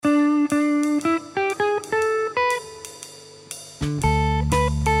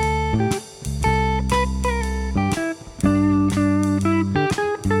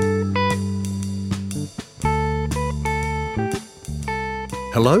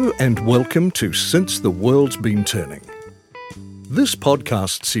Hello and welcome to Since the World's Been Turning. This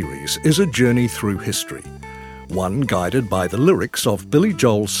podcast series is a journey through history, one guided by the lyrics of Billy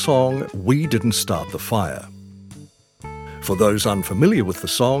Joel's song We Didn't Start the Fire. For those unfamiliar with the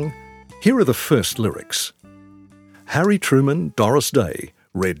song, here are the first lyrics. Harry Truman, Doris Day,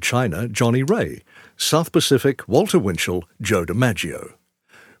 Red China, Johnny Ray, South Pacific, Walter Winchell, Joe DiMaggio.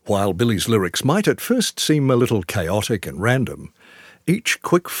 While Billy's lyrics might at first seem a little chaotic and random, each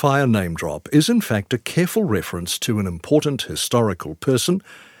quick-fire name drop is in fact a careful reference to an important historical person,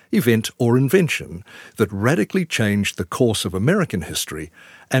 event or invention that radically changed the course of American history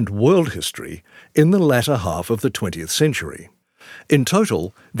and world history in the latter half of the 20th century. In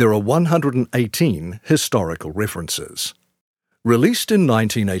total, there are 118 historical references. Released in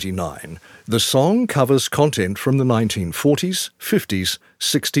 1989, the song covers content from the 1940s, 50s,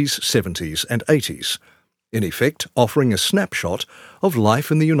 60s, 70s and 80s, in effect offering a snapshot of life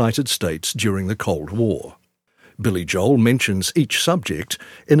in the United States during the Cold War. Billy Joel mentions each subject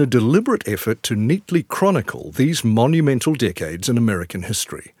in a deliberate effort to neatly chronicle these monumental decades in American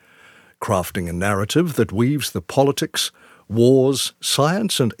history, crafting a narrative that weaves the politics, wars,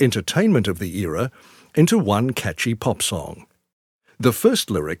 science and entertainment of the era into one catchy pop song. The first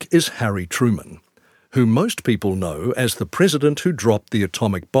lyric is Harry Truman, who most people know as the president who dropped the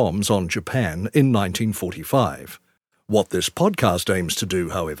atomic bombs on Japan in 1945. What this podcast aims to do,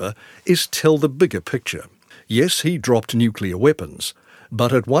 however, is tell the bigger picture. Yes, he dropped nuclear weapons,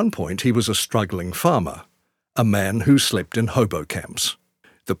 but at one point he was a struggling farmer, a man who slept in hobo camps.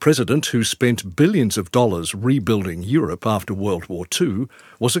 The president who spent billions of dollars rebuilding Europe after World War II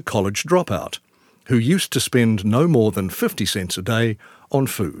was a college dropout, who used to spend no more than 50 cents a day on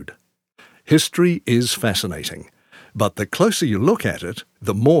food. History is fascinating, but the closer you look at it,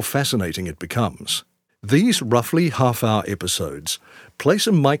 the more fascinating it becomes. These roughly half-hour episodes place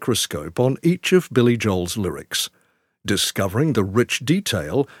a microscope on each of Billy Joel's lyrics, discovering the rich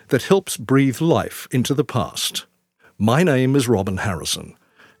detail that helps breathe life into the past. My name is Robin Harrison,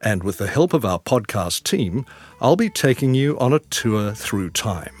 and with the help of our podcast team, I'll be taking you on a tour through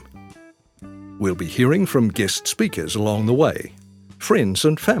time. We'll be hearing from guest speakers along the way, friends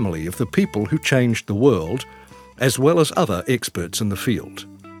and family of the people who changed the world, as well as other experts in the field.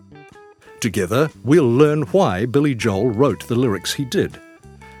 Together, we'll learn why Billy Joel wrote the lyrics he did,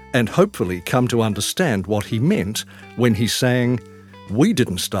 and hopefully come to understand what he meant when he sang, "We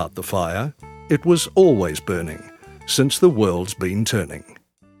didn't start the fire, it was always burning, since the world's been turning."